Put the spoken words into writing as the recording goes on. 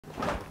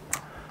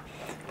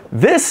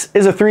This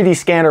is a 3D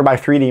scanner by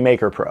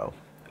 3DMakerPro.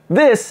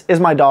 This is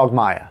my dog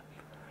Maya.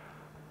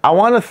 I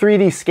want to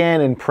 3D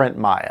scan and print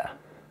Maya.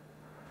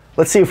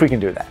 Let's see if we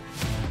can do that.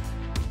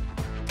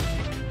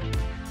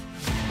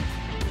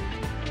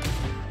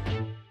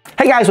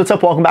 Hey guys, what's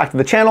up? Welcome back to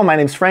the channel. My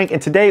name's Frank, and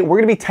today we're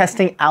going to be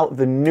testing out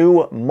the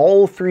new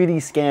Mole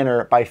 3D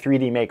scanner by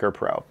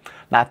 3DMakerPro.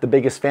 Not the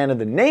biggest fan of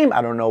the name.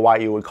 I don't know why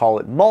you would call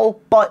it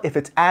Mole, but if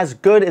it's as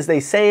good as they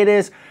say it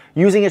is,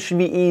 using it should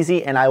be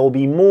easy, and I will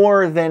be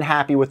more than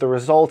happy with the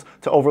results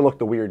to overlook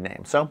the weird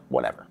name, so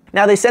whatever.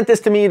 Now, they sent this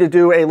to me to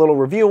do a little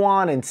review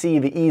on and see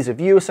the ease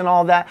of use and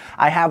all that.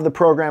 I have the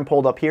program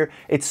pulled up here.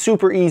 It's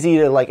super easy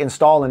to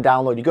install and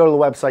download. You go to the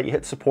website, you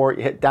hit support,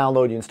 you hit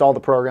download, you install the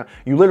program.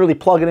 You literally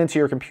plug it into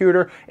your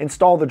computer,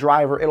 install the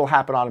driver, it'll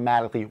happen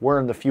automatically. We're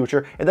in the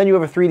future. And then you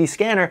have a 3D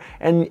scanner,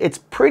 and it's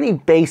pretty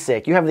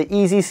basic. You have the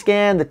easy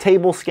scan, the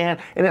table scan,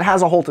 and it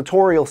has a whole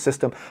tutorial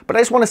system. But I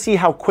just want to see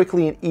how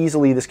quickly and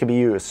easily this can be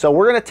used. So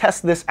we're going to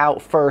test this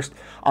out first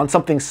on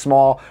something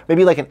small,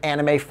 maybe like an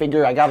anime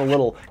figure. I got a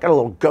little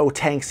Go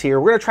tanks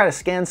here. We're gonna try to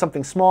scan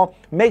something small,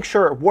 make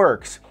sure it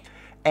works,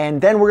 and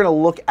then we're gonna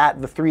look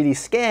at the 3D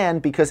scan,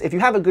 because if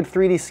you have a good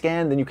 3D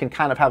scan, then you can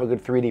kind of have a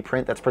good 3D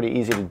print. That's pretty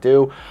easy to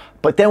do.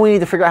 But then we need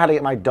to figure out how to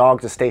get my dog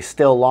to stay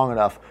still long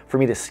enough for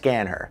me to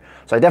scan her.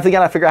 So I definitely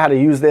gotta figure out how to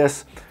use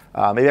this.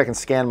 Maybe I can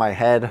scan my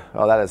head.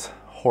 Oh, that is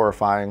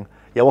horrifying.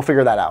 Yeah, we'll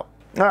figure that out.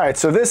 All right,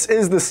 so this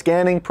is the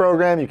scanning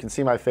program. You can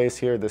see my face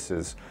here. This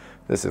is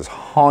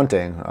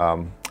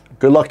haunting.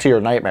 Good luck to your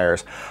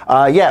nightmares.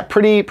 Yeah,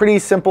 pretty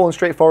simple and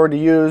straightforward to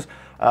use.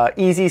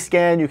 Easy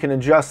scan. You can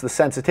adjust the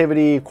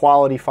sensitivity,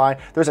 quality fine.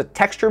 There's a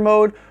texture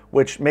mode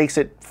which makes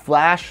it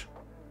flash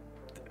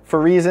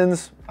for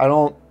reasons I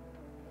don't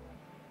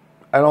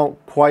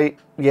quite.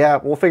 Yeah,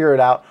 we'll figure it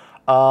out.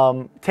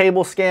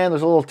 Table scan.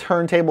 There's a little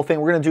turntable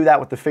thing. We're gonna do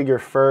that with the figure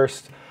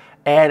first,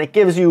 and it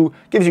gives you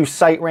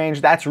sight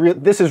range.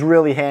 This is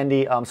really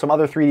handy. Some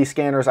other 3D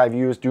scanners I've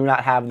used do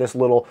not have this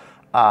little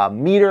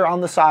meter on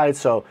the side,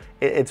 so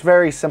it's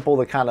very simple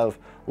to kind of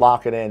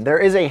lock it in. There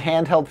is a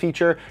handheld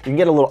feature. You can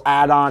get a little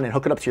add-on and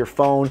hook it up to your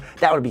phone.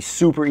 That would be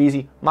super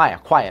easy. Maya,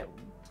 quiet.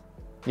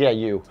 Yeah,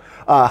 you.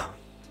 I'm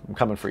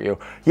coming for you.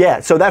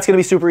 Yeah, so that's gonna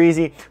be super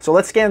easy. So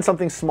let's scan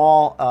something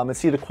small and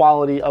see the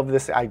quality of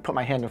this. I put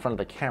my hand in front of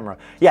the camera.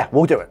 Yeah,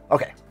 we'll do it.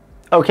 Okay.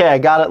 Okay, I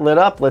got it lit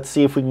up. Let's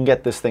see if we can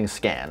get this thing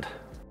scanned.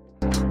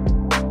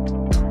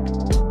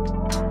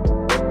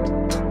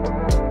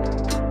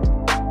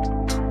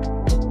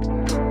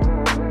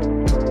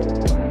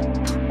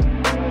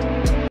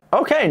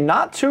 Okay,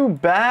 not too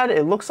bad.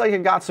 It looks like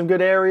it got some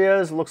good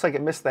areas. It looks like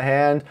it missed the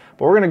hand,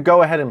 but we're gonna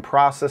go ahead and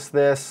process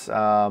this.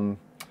 I'm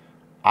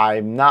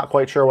not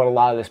quite sure what a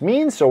lot of this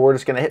means, so we're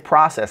just gonna hit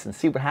process and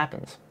see what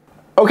happens.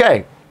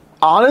 Okay,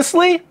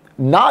 honestly,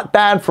 not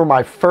bad for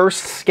my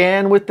first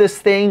scan with this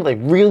thing, like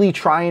really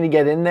trying to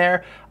get in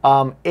there.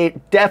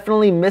 It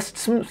definitely missed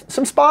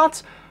some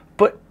spots,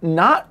 but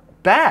not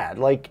bad.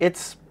 Like,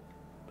 it's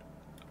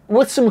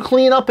with some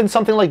cleanup in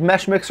something like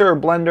Mesh Mixer or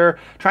Blender,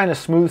 trying to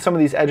smooth some of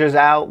these edges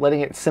out,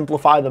 letting it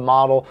simplify the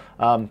model,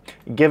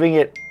 giving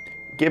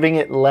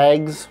it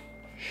legs.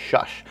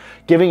 Shush.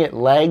 Giving it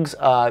legs.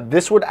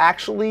 This would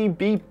actually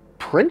be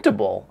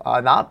printable.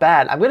 Not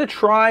bad. I'm gonna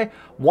try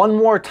one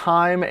more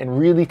time and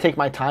really take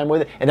my time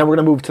with it, and then we're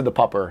gonna move to the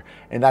pupper,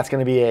 and that's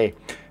gonna be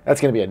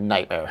a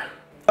nightmare.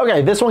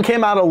 Okay, this one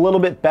came out a little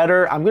bit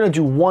better. I'm gonna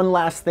do one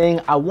last thing.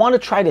 I wanna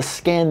try to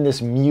scan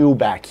this Mew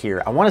back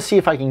here. I wanna see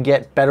if I can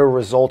get better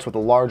results with a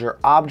larger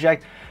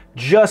object.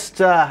 Just,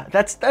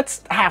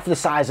 that's half the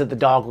size of the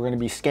dog we're gonna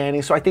be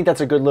scanning, so I think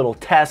that's a good little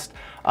test.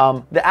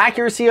 The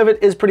accuracy of it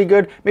is pretty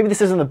good. Maybe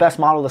this isn't the best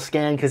model to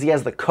scan because he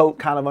has the coat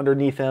kind of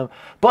underneath him,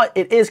 but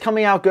it is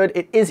coming out good.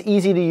 It is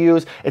easy to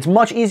use. It's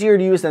much easier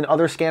to use than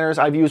other scanners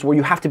I've used, where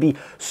you have to be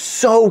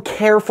so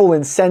careful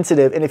and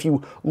sensitive, and if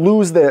you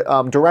lose the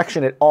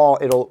direction at all,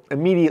 it'll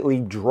immediately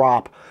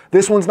drop.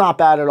 This one's not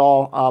bad at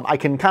all. I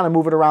can kind of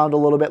move it around a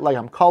little bit like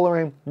I'm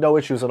coloring, no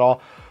issues at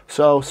all.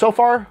 So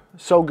far,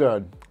 so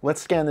good. Let's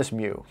scan this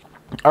Mew.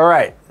 All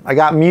right, I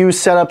got Mew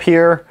set up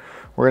here.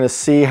 We're gonna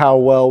see how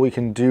well we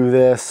can do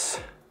this.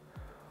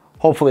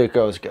 Hopefully it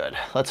goes good.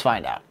 Let's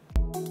find out.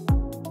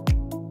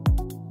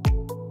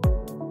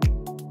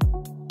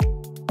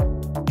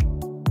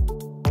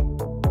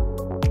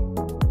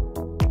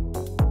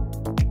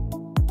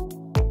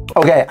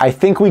 Okay, I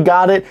think we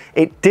got it.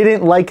 It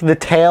didn't like the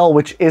tail,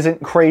 which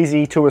isn't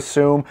crazy to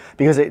assume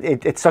because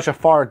it's such a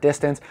far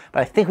distance,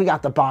 but I think we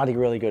got the body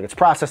really good. It's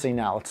processing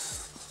now.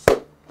 Let's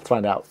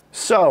find out.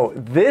 So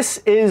this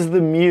is the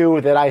Mew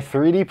that I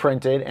 3D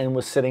printed and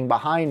was sitting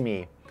behind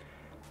me.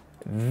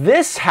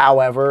 This,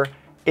 however,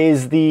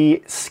 is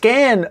the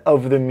scan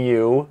of the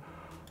Mew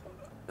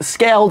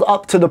scaled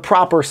up to the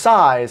proper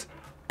size,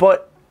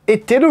 but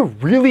it did a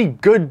really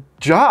good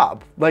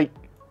job. Like,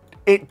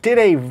 it did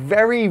a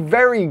very,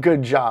 very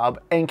good job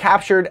and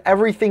captured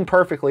everything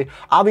perfectly.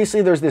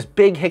 Obviously, there's this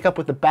big hiccup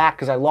with the back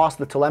because I lost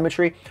the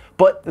telemetry,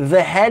 but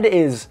the head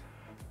is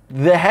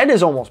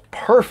almost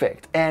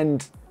perfect,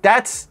 and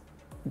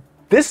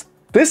this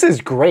This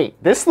is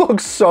great. This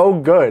looks so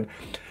good.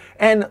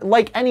 And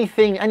like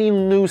anything, any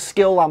new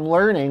skill I'm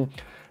learning,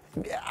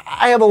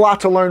 I have a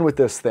lot to learn with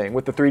this thing,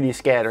 with the 3D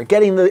scanner.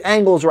 Getting the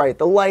angles right,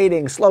 the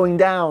lighting, slowing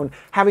down,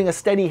 having a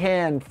steady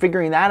hand,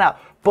 figuring that out.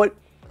 But,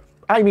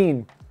 I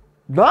mean,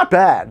 not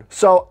bad.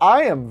 So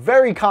I am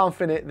very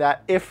confident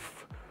that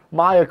if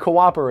Maya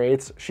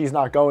cooperates, she's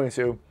not going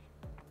to,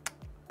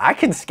 I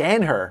can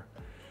scan her.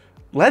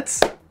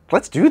 Let's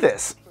do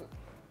this.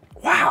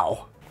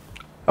 Wow.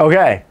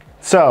 Okay,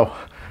 so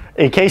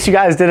in case you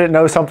guys didn't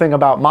know something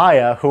about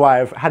Maya, who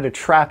I've had to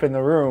trap in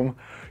the room,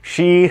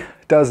 she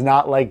does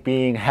not like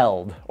being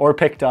held or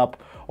picked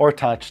up or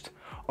touched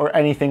or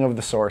anything of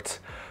the sorts.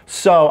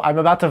 So I'm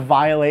about to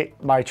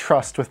violate my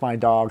trust with my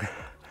dog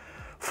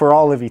for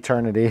all of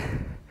eternity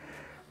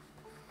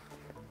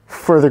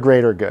for the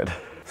greater good.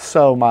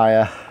 So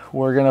Maya,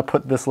 we're gonna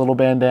put this little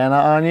bandana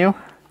on you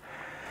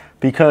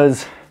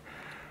because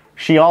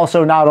she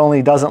also not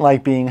only doesn't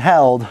like being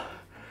held,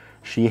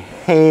 she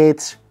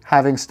hates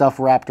having stuff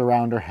wrapped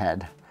around her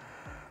head.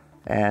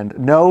 And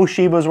no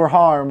Shibas were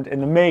harmed in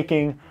the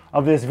making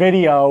of this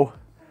video.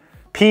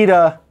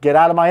 PETA, get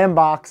out of my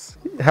inbox.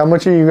 How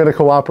much are you gonna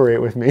cooperate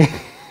with me?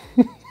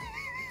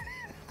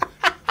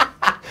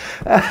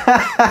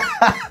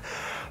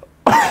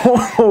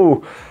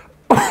 Oh,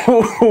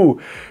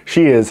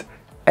 she is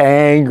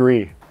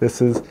angry.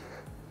 This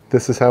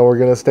is how we're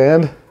gonna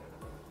stand.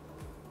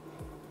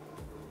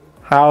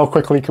 How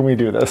quickly can we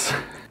do this?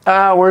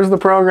 Where's the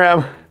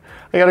program?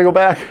 I gotta go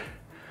back.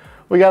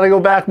 We gotta go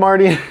back,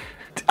 Marty.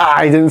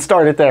 I didn't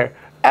start it there.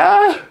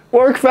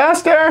 Work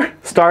faster.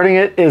 Starting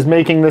it is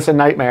making this a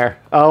nightmare.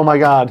 Oh my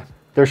God.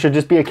 There should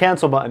just be a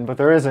cancel button, but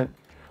there isn't.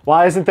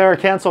 Why isn't there a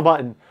cancel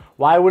button?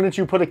 Why wouldn't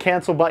you put a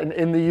cancel button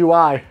in the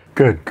UI?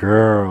 Good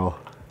girl.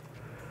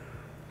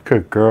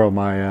 Good girl,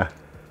 Maya.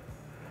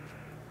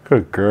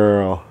 Good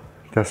girl.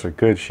 That's a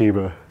good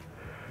Shiba.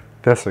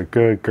 That's a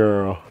good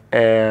girl.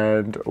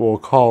 And we'll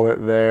call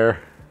it there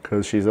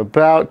because she's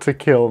about to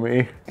kill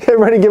me. Get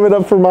ready to give it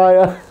up for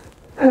Maya.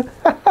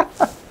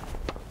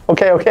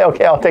 Okay,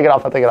 I'll take it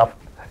off,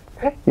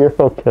 You're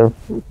okay.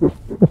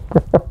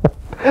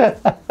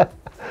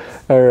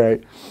 All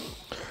right.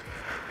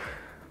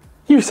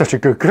 You're such a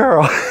good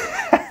girl.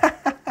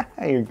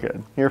 You're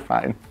good, you're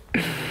fine.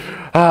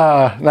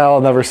 Now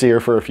I'll never see her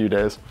for a few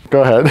days.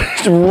 Go ahead.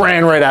 She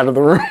ran right out of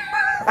the room.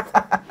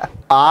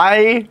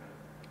 I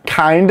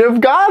kind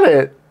of got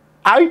it.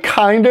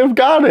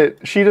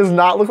 She does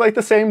not look like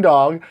the same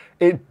dog.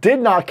 It did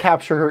not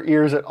capture her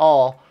ears at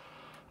all.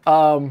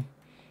 Oh,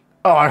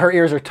 her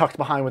ears are tucked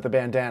behind with a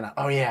bandana.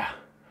 Oh yeah.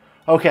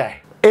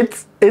 Okay.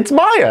 It's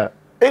Maya.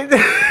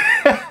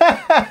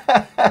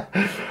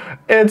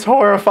 It's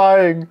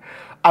horrifying.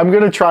 I'm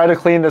gonna try to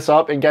clean this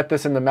up and get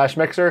this in the mesh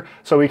mixer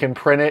so we can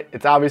print it.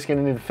 It's obviously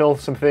gonna need to fill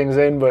some things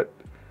in, but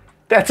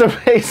that's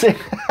amazing.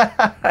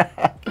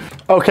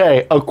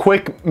 Okay, a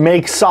quick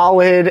make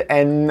solid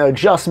and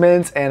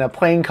adjustments and a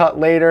plain cut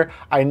later.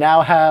 I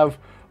now have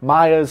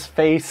Maya's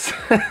face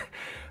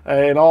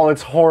in all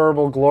its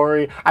horrible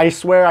glory. I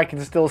swear I can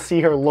still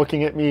see her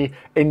looking at me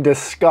in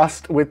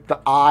disgust with the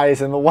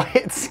eyes and the way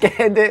it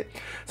scanned it.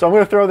 So I'm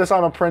gonna throw this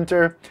on a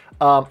printer.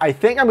 I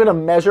think I'm gonna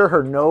measure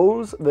her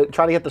nose,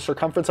 try to get the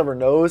circumference of her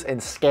nose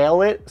and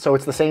scale it so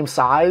it's the same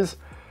size.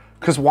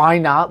 Because why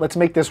not? Let's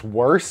make this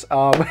worse.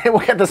 And we'll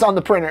get this on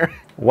the printer.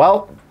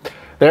 Well,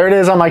 there it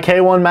is on my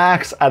K1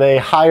 Max at a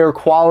higher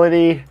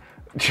quality,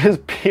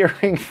 just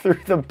peering through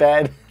the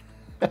bed.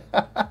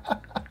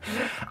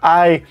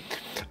 I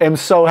am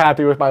so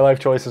happy with my life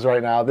choices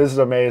right now. This is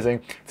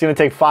amazing. It's gonna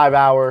take 5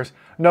 hours,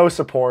 no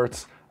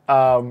supports.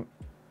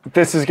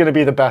 This is gonna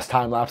be the best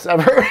time lapse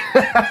ever.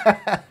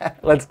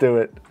 Let's do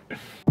it.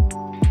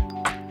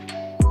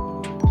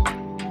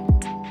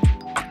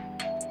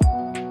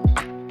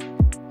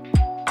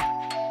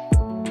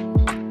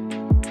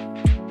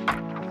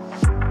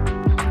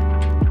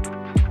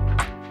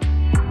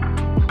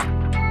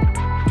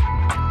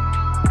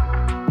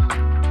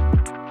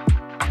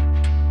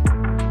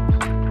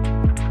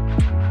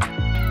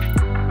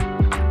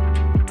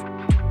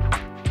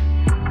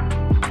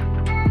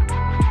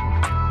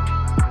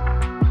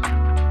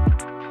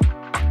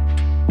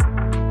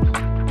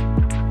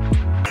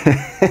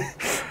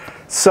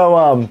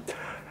 So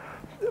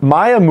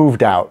Maya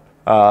moved out.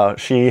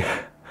 She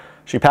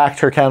packed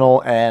her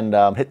kennel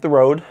and hit the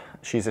road.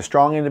 She's a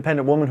strong,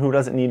 independent woman who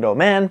doesn't need no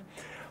man,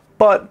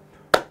 but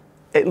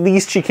at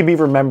least she can be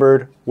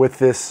remembered with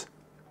this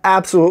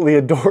absolutely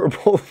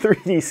adorable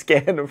 3D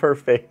scan of her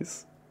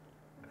face.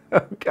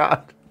 Oh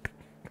God,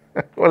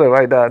 what have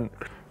I done?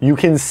 You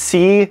can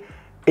see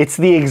it's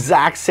the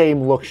exact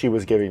same look she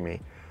was giving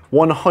me.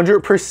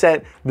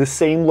 100% the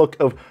same look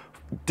of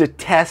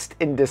detest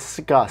and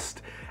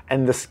disgust,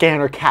 and the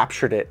scanner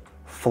captured it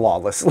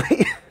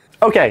flawlessly.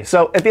 Okay,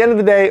 so at the end of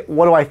the day,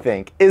 what do I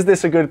think? Is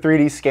this a good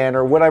 3D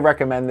scanner? Would I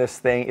recommend this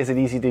thing? Is it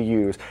easy to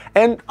use?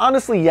 And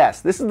honestly,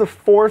 yes. This is the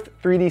 4th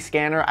 3D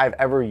scanner I've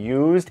ever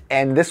used,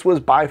 and this was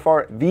by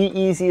far the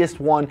easiest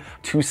one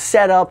to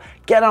set up,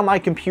 get on my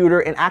computer,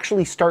 and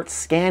actually start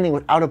scanning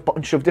without a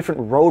bunch of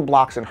different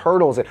roadblocks and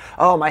hurdles and,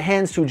 oh, my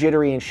hand's too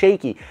jittery and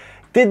shaky.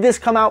 Did this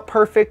come out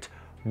perfect?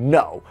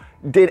 No.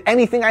 Did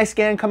anything I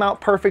scanned come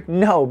out perfect?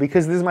 No,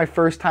 because this is my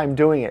first time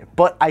doing it,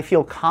 but I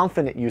feel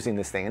confident using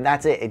this thing, and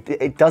that's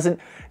it.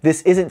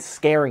 This isn't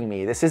scaring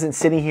me. This isn't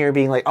sitting here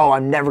being like, oh,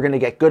 I'm never gonna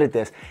get good at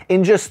this.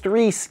 In just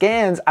 3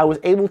 scans, I was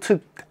able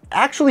to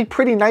actually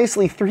pretty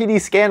nicely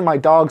 3D scan my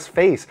dog's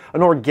face,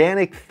 an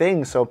organic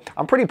thing, so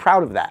I'm pretty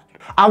proud of that.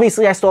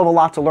 Obviously, I still have a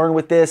lot to learn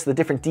with this, the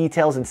different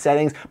details and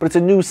settings, but it's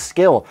a new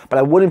skill, but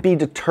I wouldn't be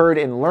deterred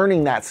in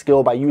learning that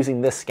skill by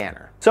using this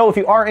scanner. So if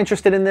you are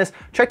interested in this,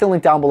 check the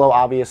link down below,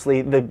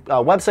 obviously. The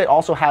website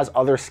also has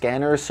other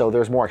scanners, so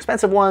there's more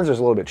expensive ones, there's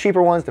a little bit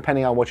cheaper ones,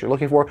 depending on what you're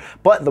looking for,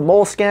 but the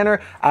mole scanner,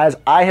 as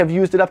I have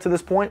used it up to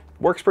this point,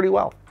 works pretty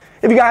well.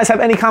 If you guys have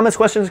any comments,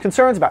 questions,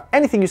 concerns about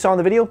anything you saw in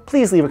the video,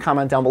 please leave a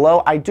comment down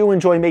below. I do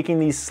enjoy making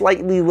these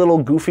slightly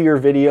little goofier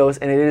videos,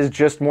 and it is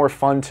just more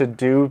fun to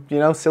do, you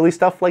know, silly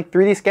stuff like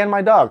 3D scan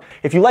my dog.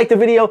 If you liked the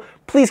video,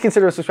 please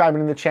consider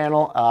subscribing to the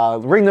channel,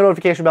 ring the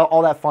notification bell,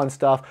 all that fun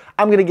stuff.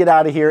 I'm gonna get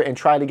out of here and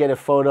try to get a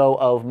photo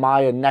of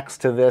Maya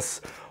next to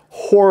this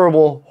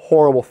horrible,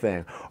 horrible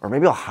thing. Or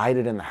maybe I'll hide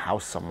it in the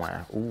house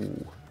somewhere.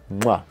 Ooh.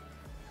 Mwah.